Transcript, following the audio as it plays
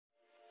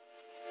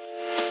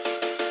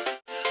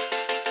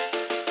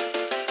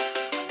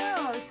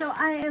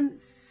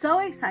so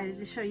excited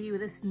to show you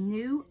this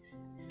new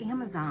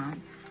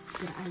Amazon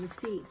that I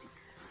received.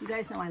 You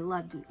guys know I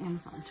love doing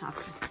Amazon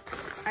shopping.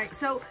 All right,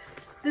 so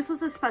this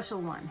was a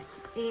special one.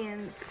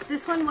 And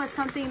this one was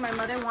something my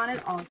mother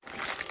wanted also.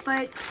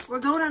 But we're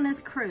going on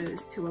this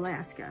cruise to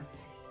Alaska.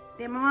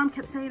 And my mom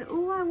kept saying,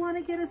 oh, I want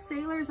to get a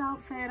sailor's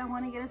outfit. I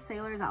want to get a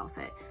sailor's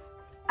outfit.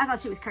 I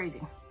thought she was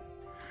crazy.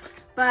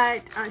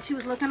 But she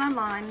was looking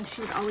online and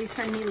she would always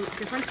send me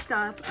different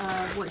stuff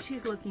of what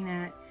she's looking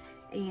at.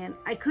 And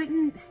I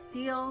couldn't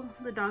steal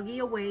the doggy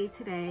away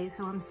today,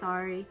 so I'm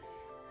sorry.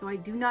 So I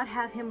do not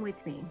have him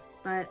with me.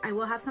 But I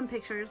will have some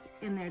pictures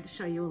in there to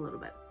show you a little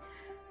bit.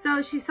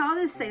 So she saw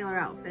this sailor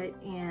outfit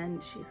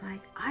and she's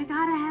like, I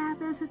gotta have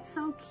this, it's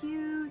so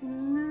cute.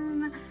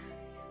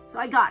 So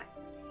I got it.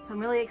 So I'm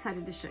really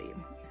excited to show you.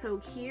 So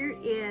here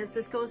is,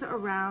 this goes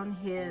around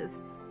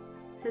his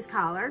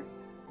collar.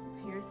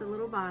 Here's the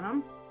little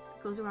bottom.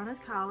 It goes around his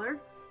collar.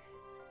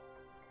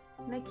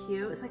 Isn't that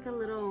cute? It's like a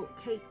little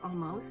cape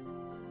almost.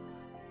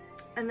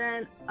 And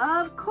then,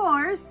 of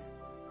course,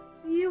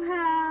 you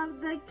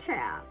have the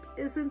cap.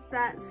 Isn't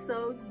that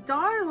so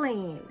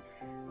darling?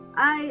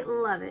 I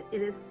love it.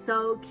 It is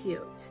so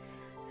cute.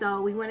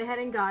 So we went ahead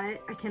and got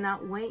it. I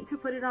cannot wait to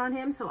put it on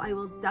him. So I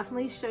will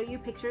definitely show you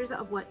pictures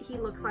of what he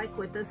looks like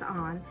with this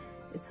on.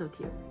 It's so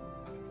cute.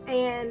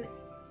 And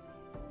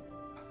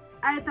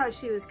I thought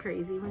she was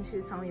crazy when she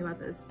was telling me about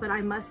this, but I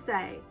must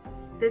say,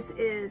 this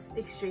is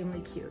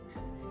extremely cute.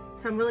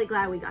 So I'm really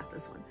glad we got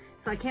this one.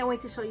 So I can't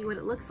wait to show you what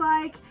it looks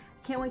like.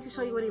 Can't wait to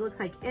show you what he looks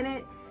like in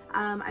it.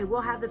 I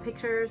will have the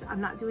pictures. I'm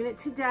not doing it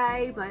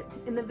today, but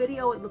in the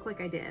video, it looked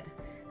like I did.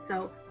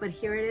 So, but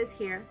here it is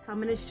here. So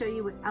I'm going to show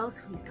you what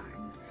else we've got.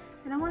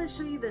 And I want to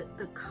show you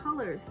the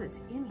colors that's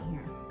in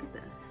here. Look at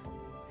this.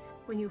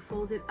 When you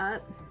fold it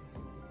up.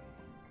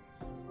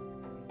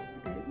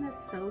 Isn't that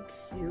so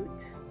cute?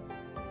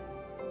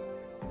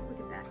 Look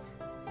at that.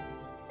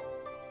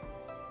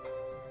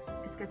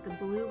 It's got the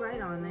blue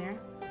right on there.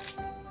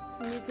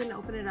 And you can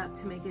open it up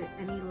to make it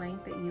any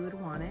length that you would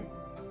want it.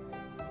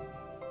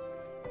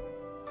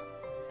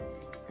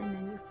 And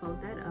then you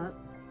fold that up.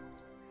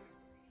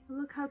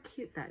 Look how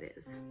cute that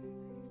is.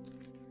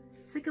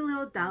 It's like a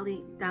little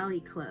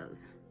dolly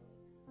clothes.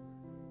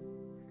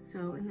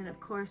 So, and then of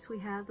course we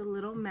have the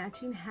little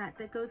matching hat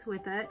that goes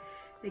with it.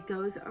 It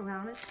goes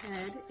around its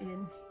head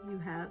and you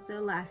have the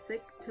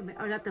elastic to,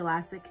 or not the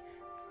elastic,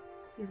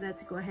 you have that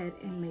to go ahead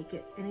and make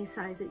it any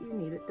size that you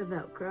need it, the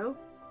Velcro.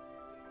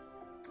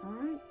 All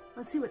right,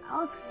 let's see what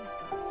else we've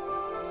got.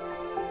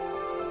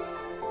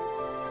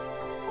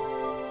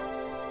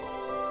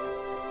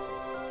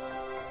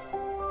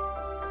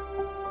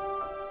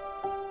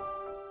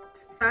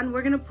 And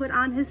we're gonna put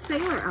on his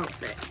sailor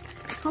outfit.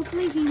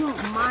 Hopefully he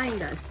won't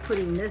mind us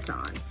putting this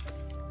on.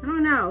 I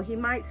don't know, he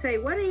might say,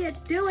 what are you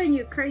doing,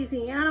 you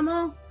crazy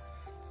animal?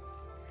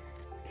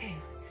 Okay,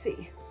 let's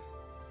see.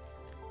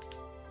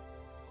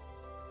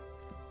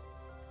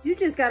 You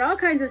just got all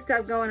kinds of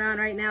stuff going on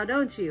right now,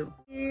 don't you?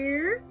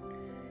 Here,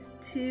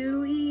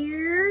 2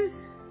 ears.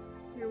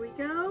 Here we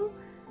go.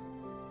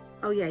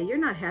 Oh yeah, you're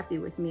not happy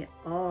with me at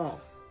all.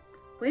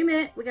 Wait a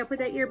minute, we gotta put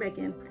that ear back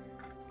in.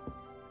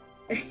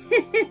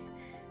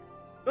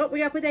 Oh, we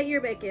gotta put that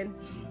ear back in.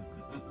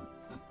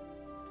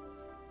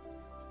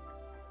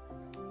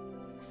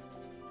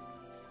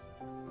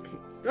 Okay.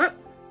 Oh,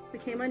 we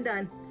came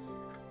undone.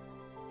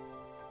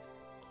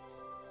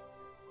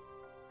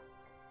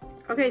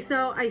 Okay,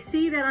 so I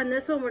see that on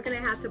this one we're gonna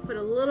have to put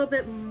a little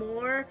bit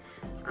more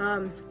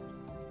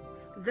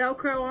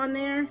Velcro on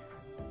there.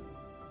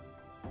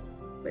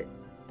 But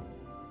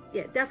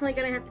yeah, definitely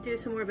gonna have to do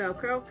some more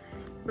Velcro.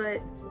 But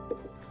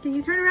can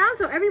you turn around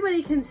so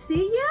everybody can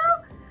see you?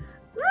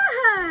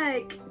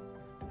 Look!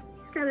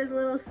 He's got his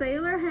little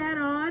sailor hat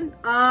on.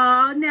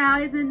 Oh, now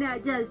isn't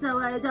that just so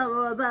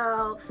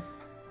adorable?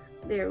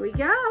 There we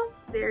go.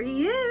 There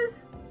he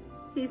is.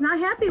 He's not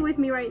happy with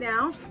me right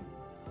now.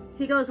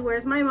 He goes,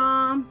 where's my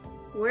mom?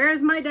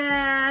 Where's my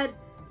dad?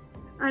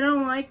 I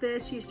don't like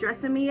this. She's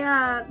dressing me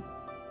up.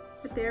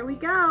 But there we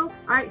go. All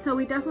right, so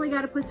we definitely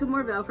got to put some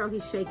more Velcro.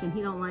 He's shaking.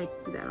 He don't like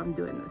that I'm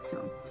doing this to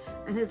him.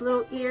 And his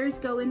little ears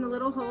go in the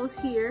little holes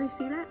here.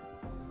 See that?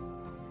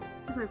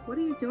 He's like, what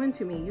are you doing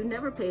to me? You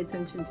never pay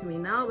attention to me.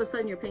 Now all of a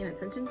sudden you're paying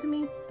attention to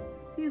me.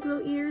 See his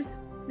little ears?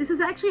 This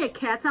is actually a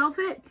cat's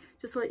outfit,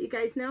 just to let you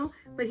guys know.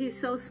 But he's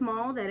so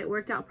small that it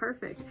worked out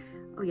perfect.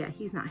 Oh yeah,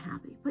 he's not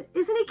happy. But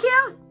isn't he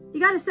cute? You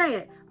gotta say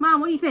it. Mom,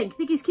 what do you think?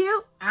 Think he's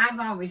cute? I've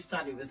always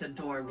thought he was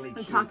adorably cute.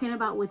 I'm talking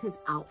about with his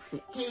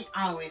outfit. He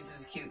always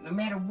is cute, no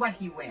matter what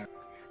he wears.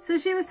 So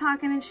she was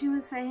talking and she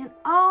was saying,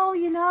 oh,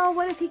 you know,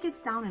 what if he gets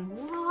down and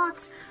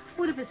walks?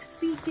 What if his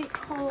feet get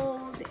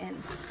cold?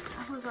 And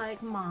I was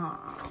like,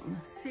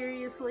 Mom,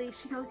 seriously?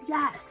 She goes,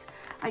 yes,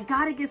 I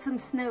gotta get some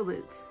snow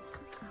boots.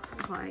 I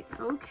was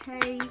like,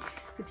 okay,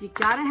 if you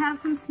gotta have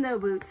some snow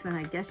boots, then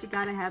I guess you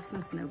gotta have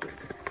some snow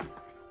boots.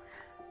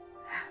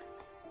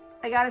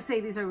 I gotta say,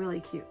 these are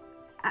really cute.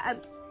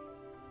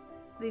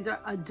 These are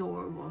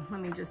adorable.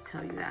 Let me just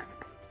tell you that.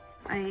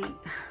 I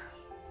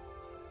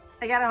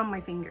got it on my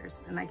fingers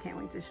and I can't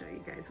wait to show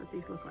you guys what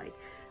these look like.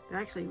 They're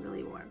actually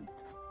really warm.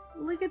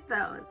 Look at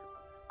those.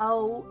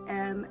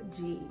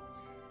 OMG.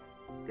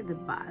 Look at the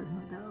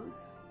bottom of those.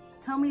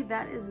 Tell me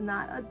that is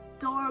not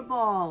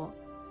adorable.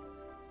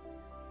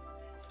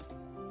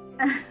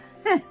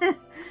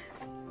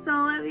 So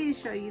let me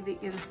show you the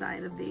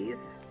inside of these.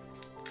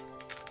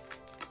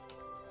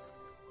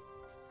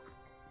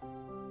 I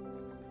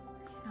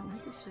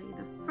want to show you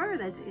the fur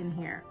that's in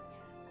here.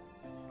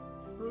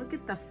 Look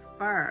at the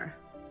fur.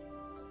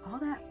 All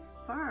that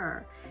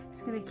fur.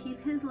 It's going to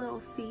keep his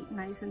little feet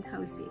nice and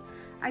toasty.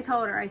 I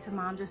told her, I said,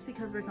 Mom, just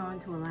because we're going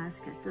to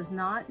Alaska does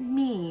not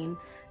mean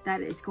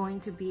that it's going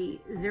to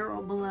be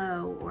 0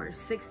 below or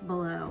 6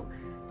 below.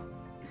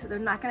 So they're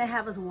not going to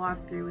have us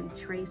walk through and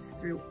traipse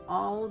through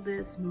all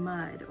this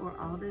mud or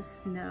all this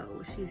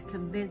snow. She's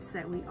convinced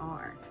that we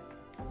are.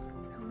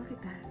 So look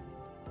at that.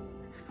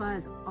 It's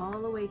fuzz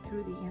all the way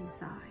through the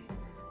inside.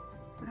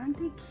 But aren't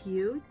they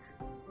cute?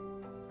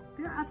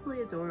 They're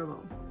absolutely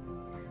adorable.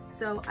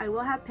 So I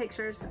will have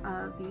pictures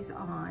of these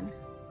on.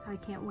 So I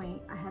can't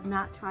wait. I have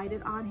not tried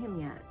it on him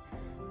yet.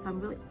 So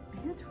I'm really,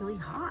 man, it's really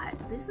hot.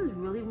 This is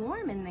really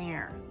warm in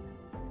there.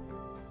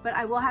 But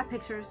I will have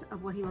pictures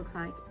of what he looks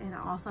like, and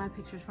I also have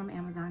pictures from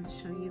Amazon to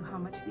show you how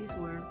much these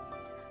were.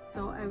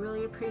 So I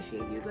really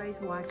appreciate you guys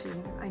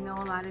watching. I know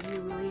a lot of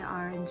you really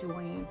are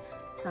enjoying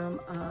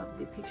some of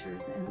the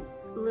pictures. And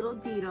little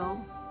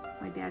Deetle,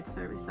 my dad's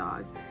service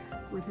dog,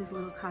 with his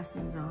little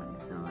costumes on.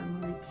 So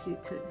I'm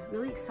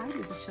really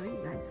excited to show you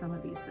guys some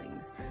of these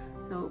things.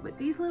 So, but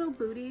these little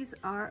booties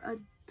are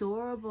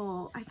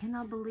adorable. I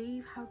cannot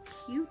believe how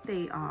cute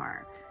they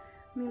are.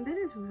 I mean, that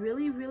is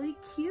really, really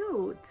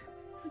cute.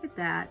 Look at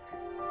that.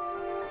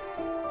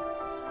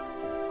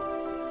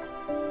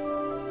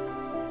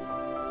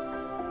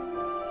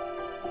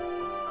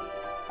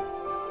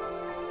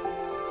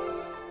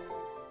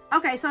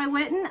 Okay, so I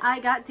went and I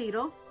got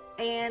Deetle,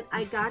 and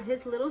I got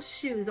his little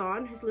shoes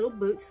on, his little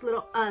boots,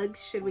 little Uggs,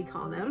 should we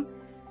call them.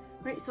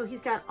 Right, so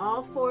he's got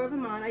all 4 of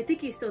them on. I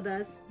think he still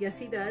does. Yes,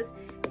 he does.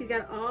 He's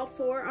got all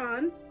 4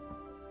 on.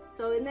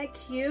 So isn't that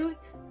cute?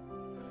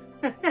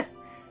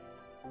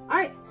 All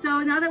right,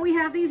 so now that we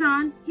have these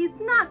on, he's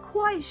not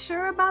quite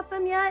sure about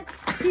them yet.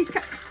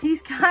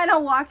 He's kind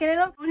of walking in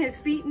them, on his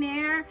feet in the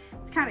air.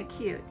 It's kind of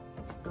cute.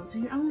 Go to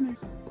your owner.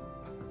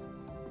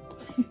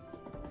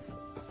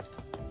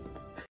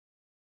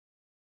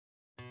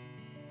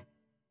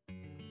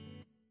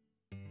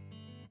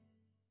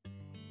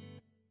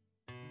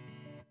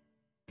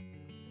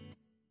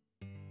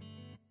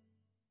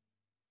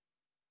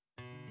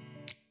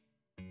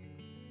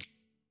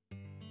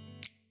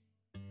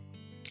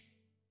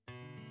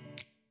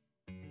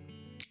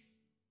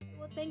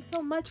 Well, thanks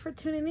so much for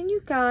tuning in,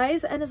 you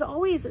guys. And as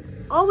always, it's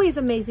always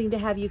amazing to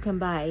have you come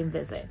by and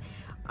visit.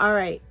 All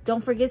right,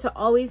 don't forget to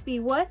always be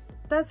what?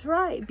 That's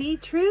right, be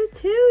true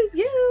to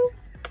you.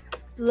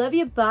 Love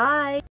you,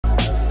 bye.